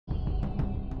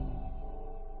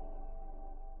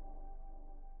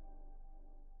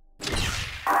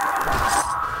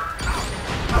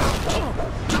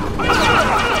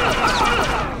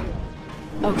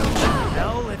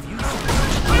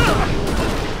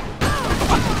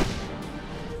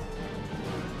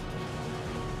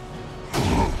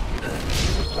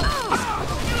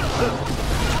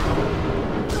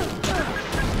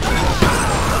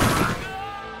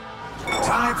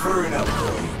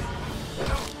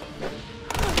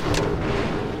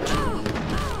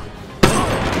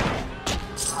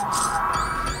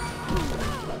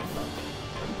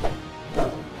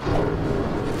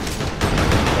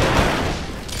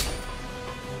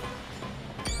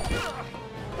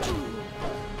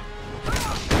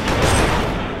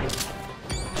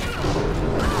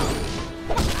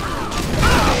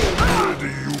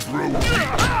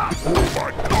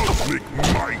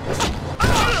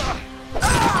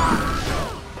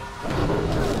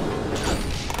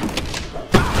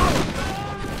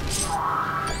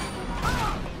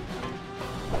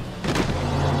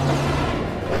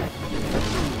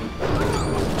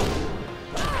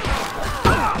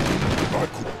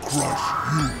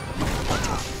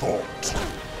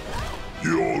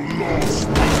loss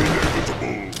was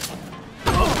inevitable.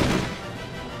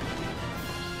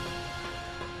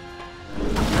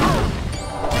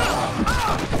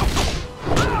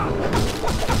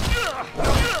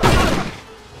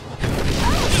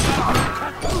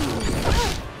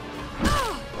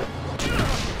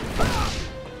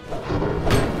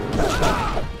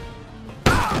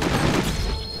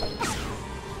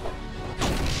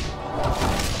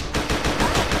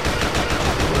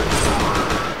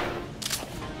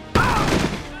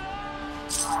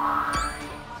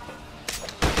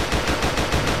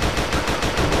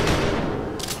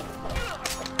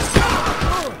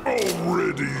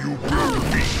 Already you grow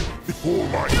weak before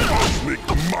my cosmic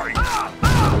might.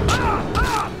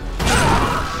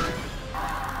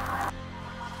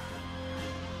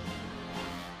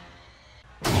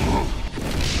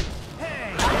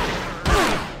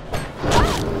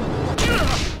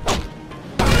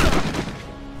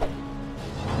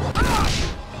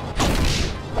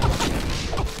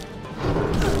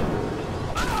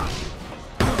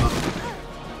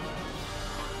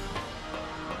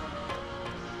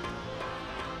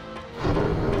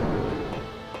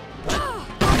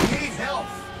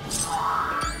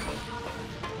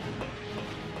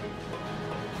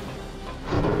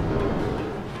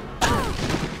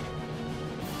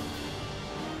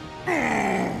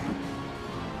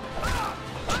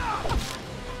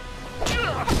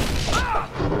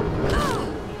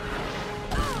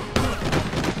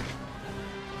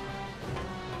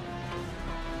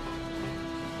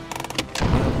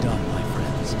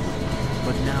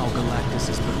 But now Galactus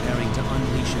is preparing to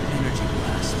unleash an energy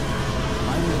blast.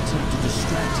 I will attempt to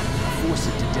distract him and force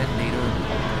it to detonate early.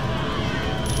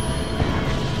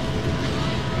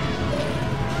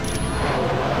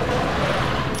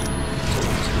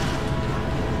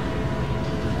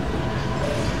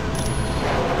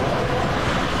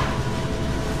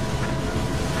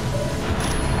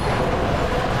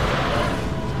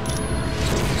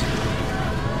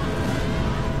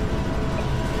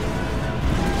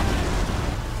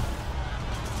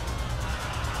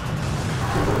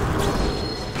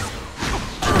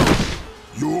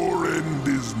 Your end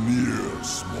is near,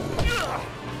 Small.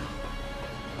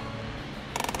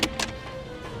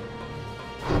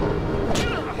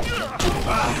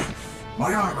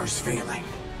 My armor's failing.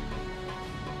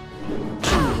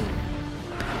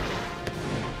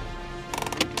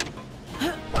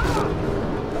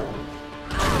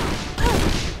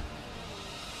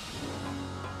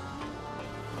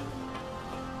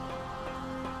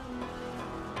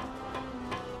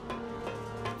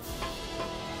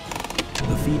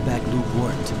 The feedback loop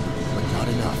worked, but not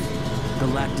enough.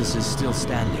 Galactus is still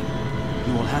standing.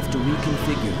 You will have to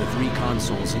reconfigure the 3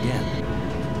 consoles again.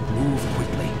 Move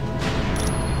quickly.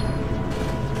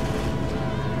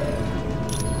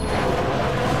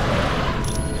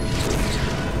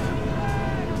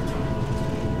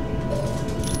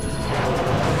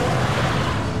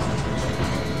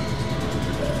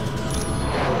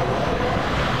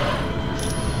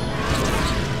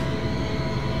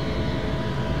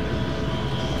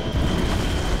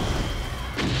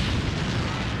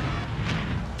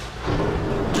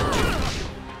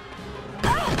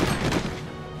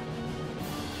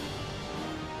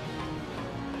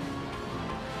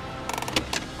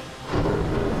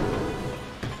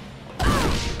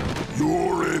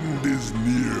 Your end is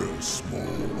near, Small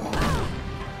One.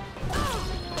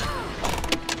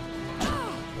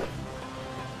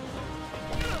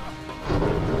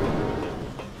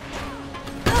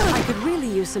 I could really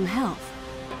use some help.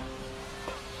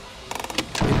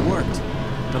 It worked.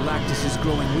 Galactus is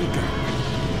growing weaker.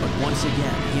 But once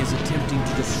again, he is attempting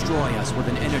to destroy us with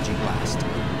an energy blast.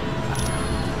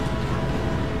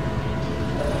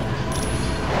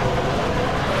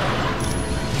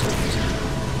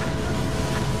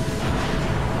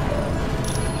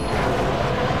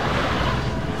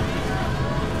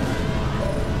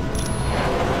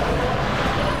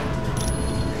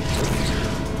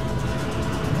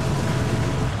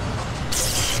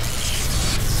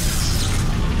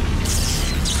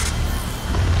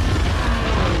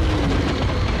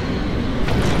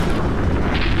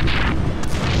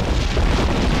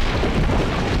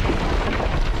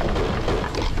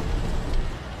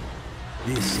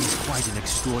 This is quite an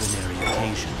extraordinary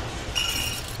occasion.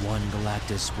 One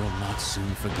Galactus will not soon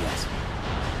forget.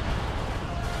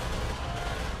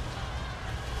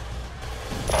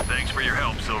 Thanks for your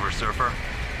help, Silver Surfer.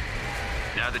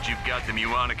 Now that you've got the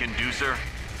Muonic inducer,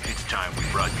 it's time we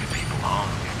brought you people home.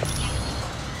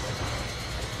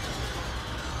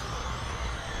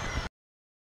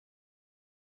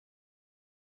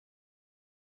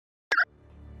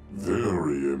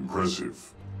 Very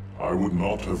impressive. I would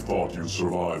not have thought you'd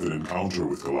survive an encounter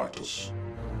with Galactus.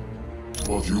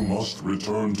 But you must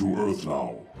return to Earth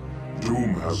now.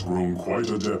 Doom has grown quite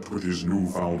adept with his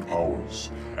newfound powers,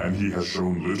 and he has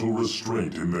shown little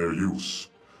restraint in their use.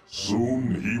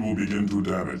 Soon he will begin to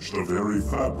damage the very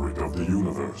fabric of the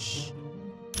universe.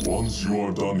 Once you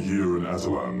are done here in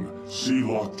Attilan, see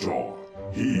Lockjaw.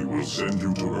 He will send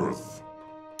you to Earth.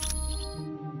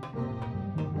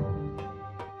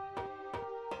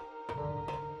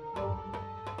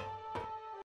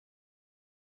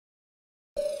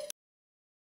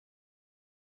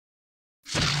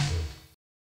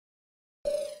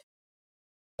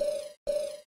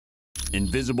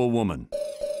 Invisible Woman.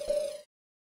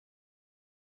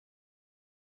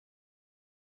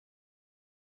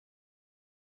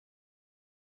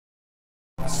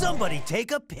 Somebody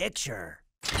take a picture.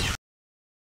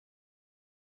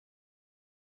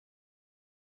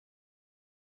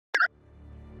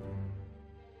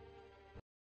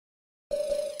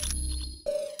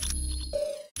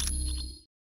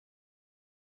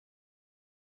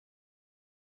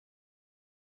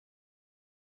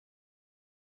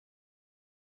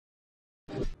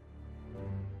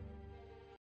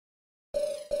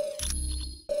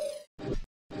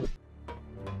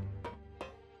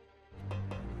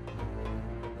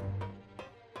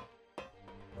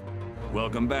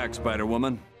 Welcome back,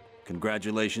 Spider-Woman.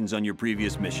 Congratulations on your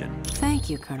previous mission. Thank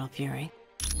you, Colonel Fury.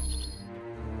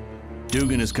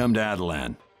 Dugan has come to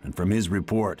Attilan, and from his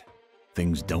report,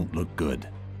 things don't look good.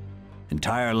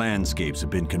 Entire landscapes have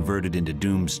been converted into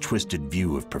Doom's twisted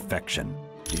view of perfection.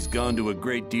 He's gone to a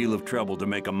great deal of trouble to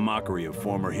make a mockery of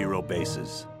former hero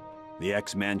bases. The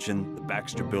X-Mansion, the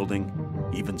Baxter Building,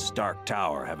 even Stark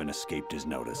Tower haven't escaped his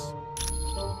notice.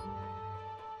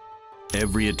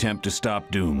 Every attempt to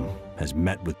stop Doom has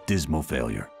met with dismal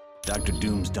failure. Dr.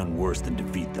 Doom's done worse than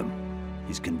defeat them.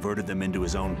 He's converted them into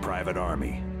his own private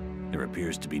army. There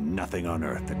appears to be nothing on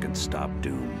Earth that can stop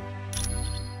Doom.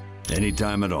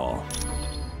 Anytime at all.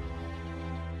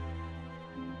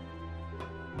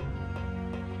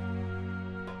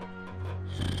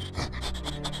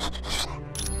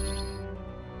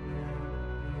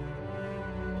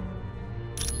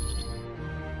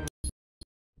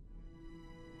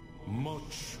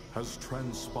 Much has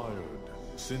transpired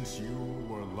since you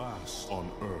were last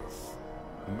on Earth.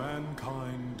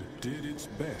 Mankind did its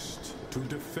best to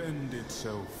defend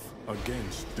itself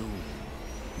against Doom.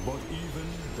 But even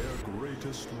their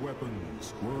greatest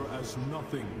weapons were as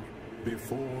nothing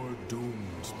before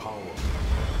Doom's power.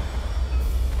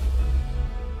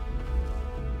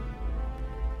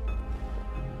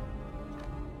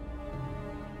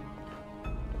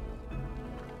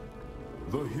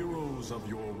 The heroes of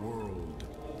your world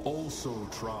also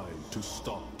tried to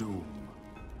stop Doom,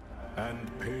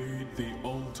 and paid the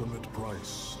ultimate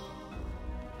price.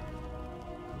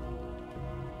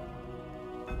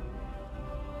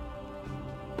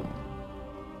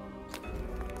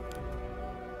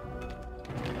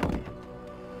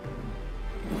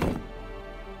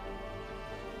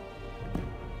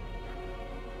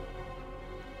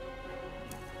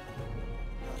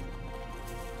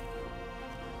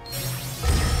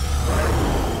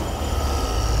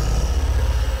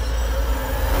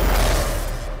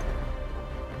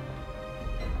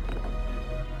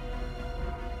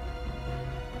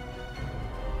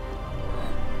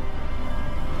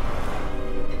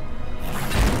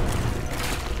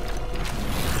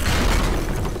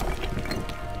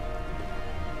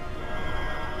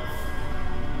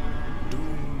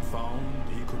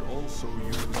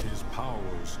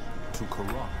 To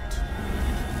corrupt.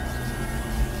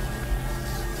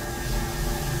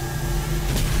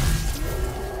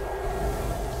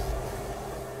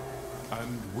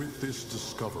 And with this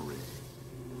discovery,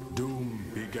 Doom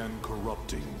began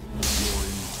corrupting your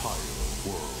entire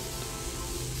world.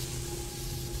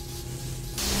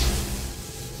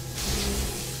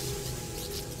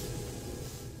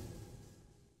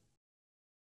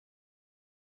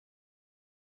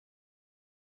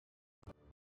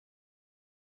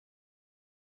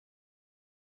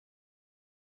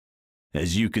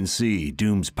 As you can see,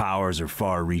 Doom's powers are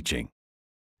far-reaching.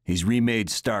 He's remade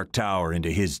Stark Tower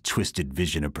into his twisted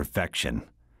vision of perfection.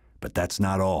 But that's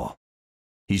not all.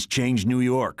 He's changed New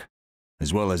York,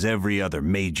 as well as every other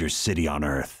major city on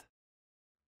Earth.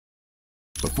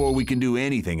 Before we can do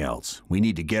anything else, we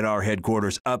need to get our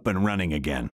headquarters up and running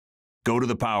again. Go to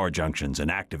the power junctions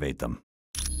and activate them.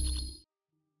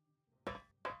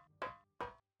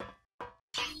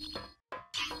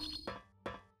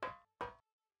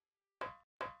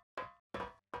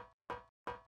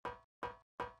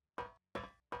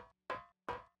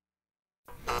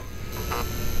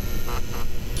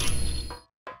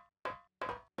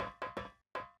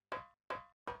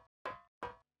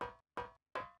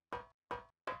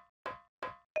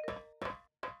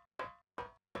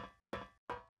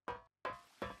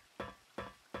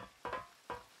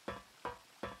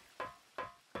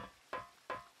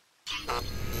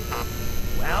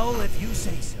 Well, if you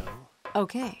say so.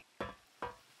 Okay.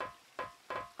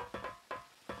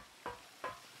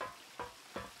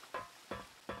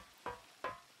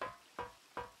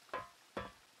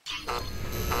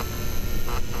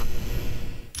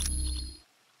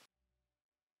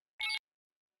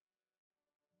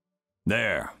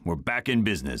 There, we're back in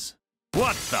business.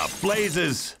 What the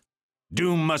blazes?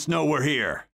 Doom must know we're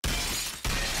here.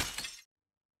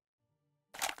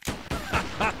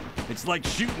 It's like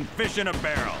shooting fish in a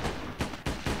barrel.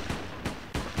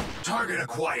 Target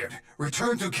acquired.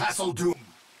 Return to Castle Doom.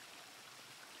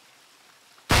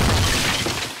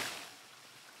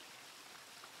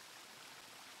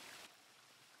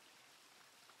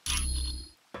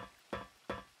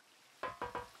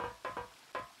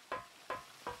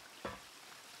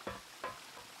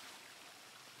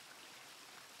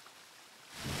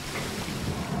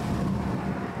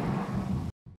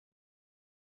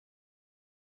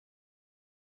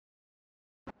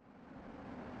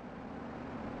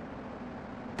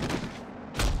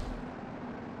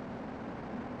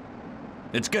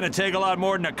 It's gonna take a lot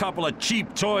more than a couple of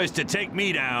cheap toys to take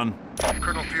me down.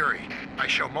 Colonel Fury, I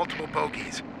show multiple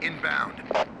bogies, inbound.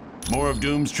 More of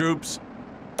Doom's troops?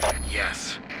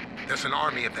 Yes. There's an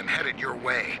army of them headed your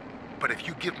way. But if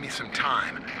you give me some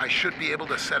time, I should be able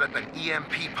to set up an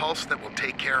EMP pulse that will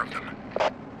take care of them.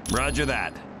 Roger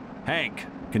that. Hank,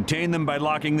 contain them by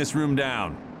locking this room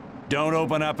down. Don't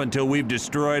open up until we've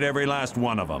destroyed every last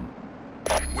one of them.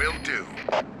 Will do.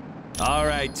 All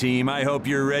right, team, I hope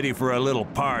you're ready for a little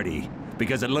party,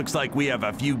 because it looks like we have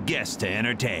a few guests to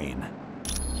entertain.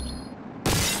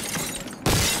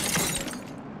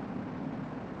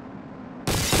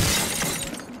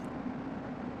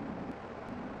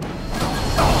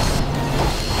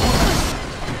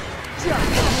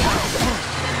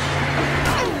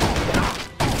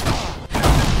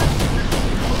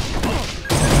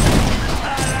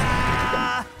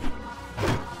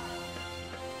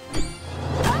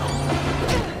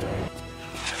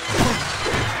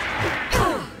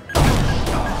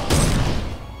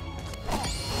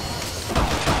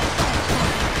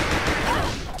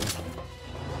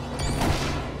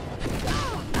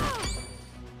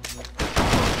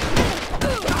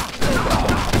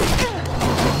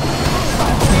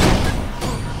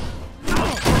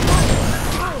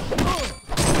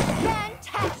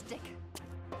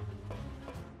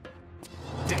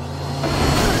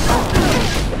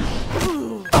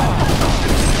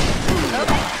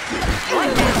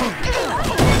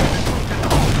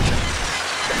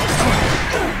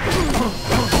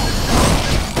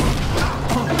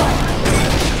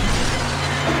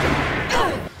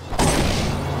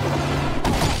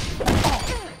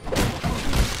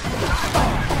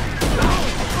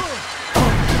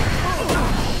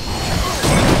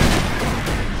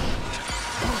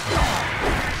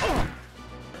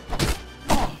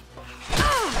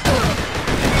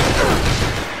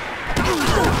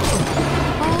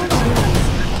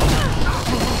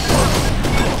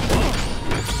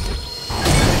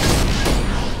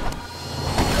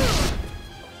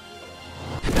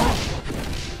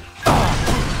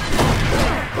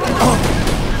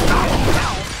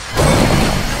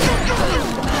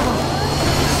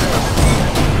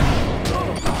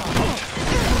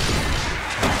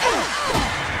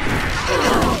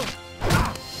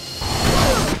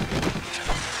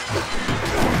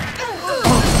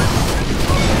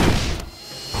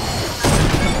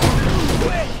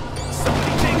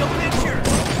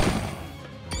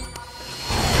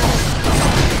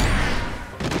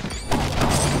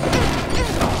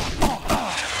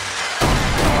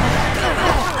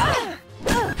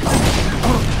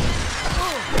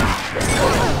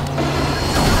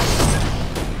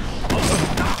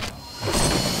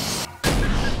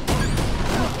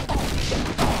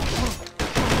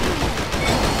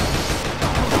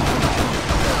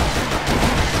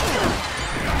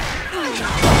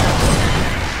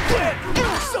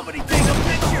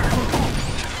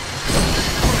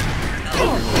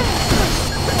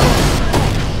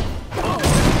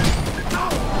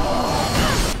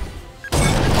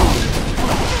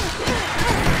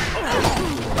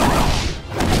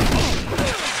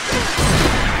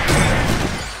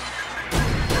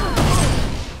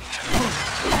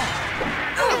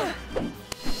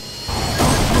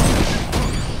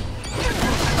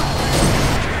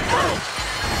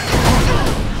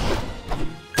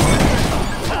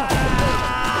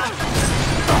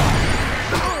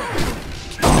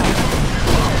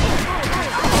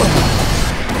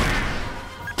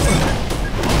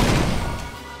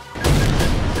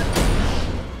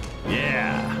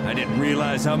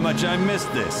 How much I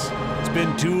missed this. It's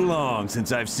been too long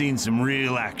since I've seen some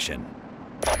real action.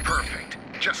 Perfect.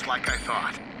 Just like I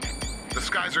thought. The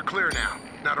skies are clear now.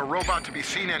 Not a robot to be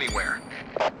seen anywhere.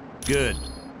 Good.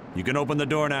 You can open the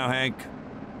door now, Hank.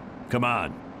 Come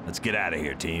on, let's get out of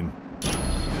here, team.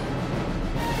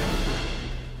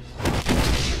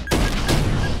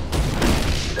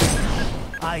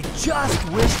 I just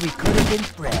wish we could have been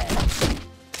friends.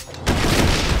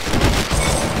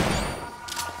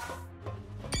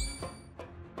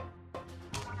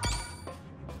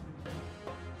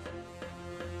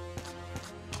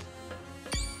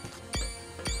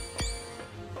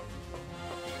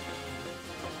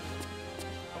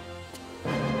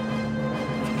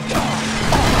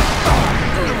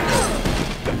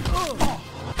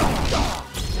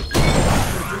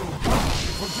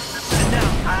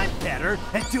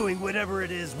 At doing whatever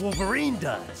it is Wolverine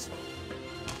does.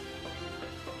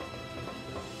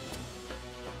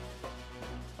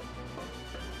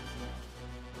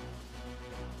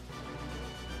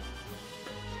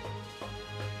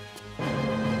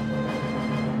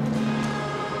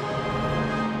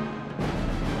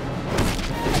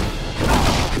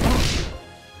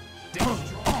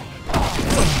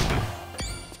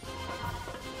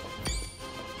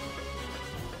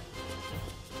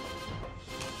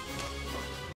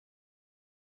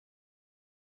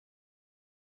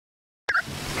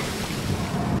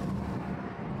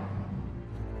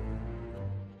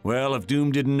 Well, if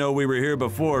Doom didn't know we were here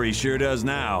before, he sure does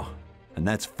now. And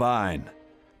that's fine,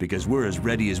 because we're as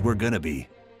ready as we're gonna be.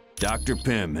 Dr.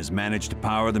 Pym has managed to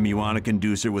power the Muonic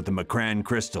inducer with the M'Kraan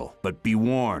crystal, but be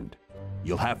warned,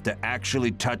 you'll have to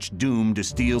actually touch Doom to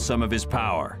steal some of his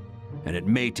power, and it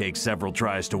may take several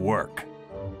tries to work.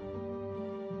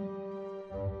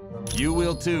 You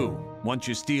will too, once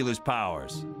you steal his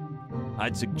powers.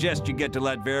 I'd suggest you get to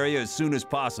Latveria as soon as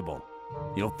possible.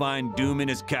 You'll find Doom in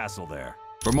his castle there.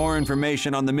 For more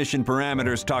information on the mission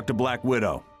parameters, talk to Black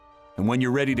Widow. And when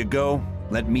you're ready to go,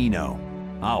 let me know.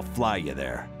 I'll fly you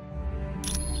there.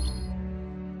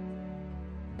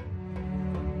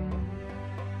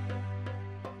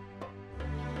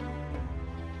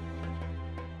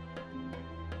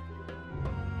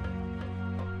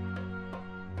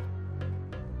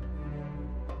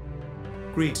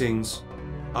 Greetings.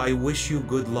 I wish you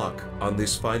good luck on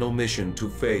this final mission to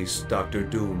face Dr.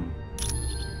 Doom.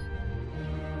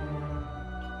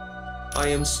 I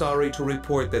am sorry to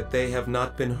report that they have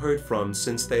not been heard from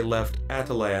since they left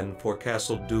Attilan for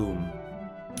Castle Doom.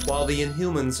 While the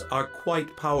Inhumans are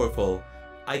quite powerful,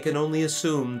 I can only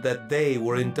assume that they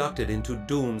were inducted into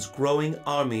Doom's growing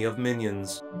army of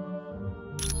minions.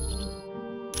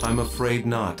 I'm afraid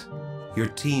not. Your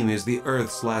team is the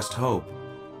Earth's last hope.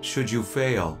 Should you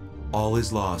fail, all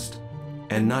is lost.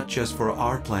 And not just for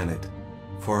our planet,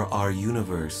 for our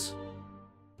universe.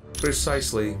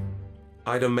 Precisely.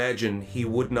 I'd imagine he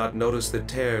would not notice the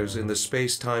tears in the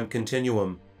space-time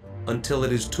continuum until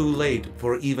it is too late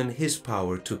for even his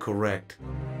power to correct.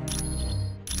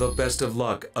 The best of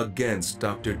luck against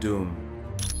Dr. Doom.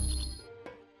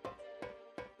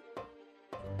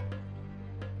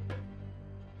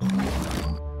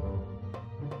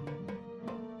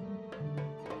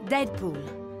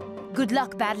 Deadpool, good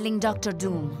luck battling Dr.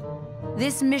 Doom.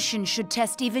 This mission should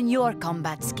test even your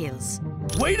combat skills.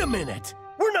 Wait a minute!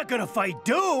 We're not gonna fight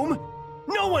Doom!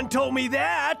 No one told me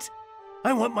that!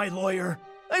 I want my lawyer.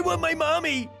 I want my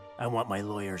mommy. I want my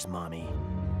lawyer's mommy.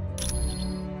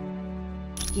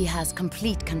 He has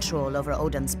complete control over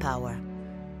Odin's power.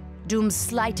 Doom's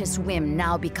slightest whim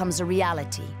now becomes a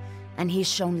reality, and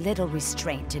he's shown little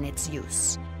restraint in its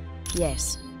use.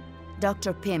 Yes,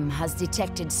 Dr. Pym has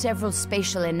detected several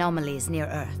spatial anomalies near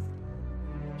Earth.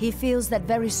 He feels that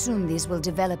very soon these will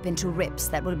develop into rips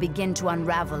that will begin to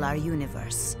unravel our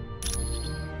universe.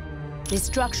 This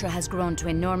structure has grown to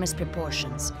enormous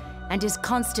proportions and is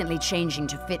constantly changing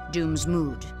to fit Doom's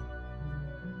mood.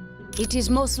 It is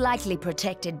most likely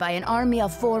protected by an army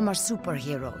of former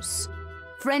superheroes,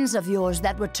 friends of yours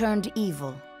that were turned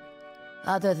evil.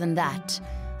 Other than that,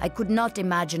 I could not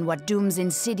imagine what Doom's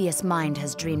insidious mind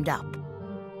has dreamed up.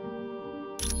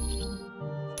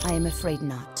 I am afraid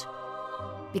not.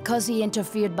 Because he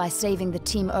interfered by saving the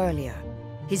team earlier,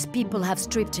 his people have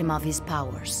stripped him of his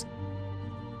powers.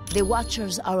 The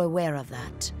Watchers are aware of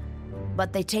that,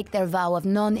 but they take their vow of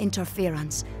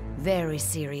non-interference very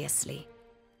seriously.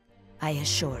 I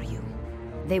assure you,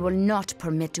 they will not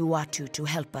permit Uatu to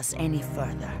help us any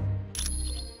further.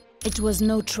 It was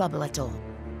no trouble at all.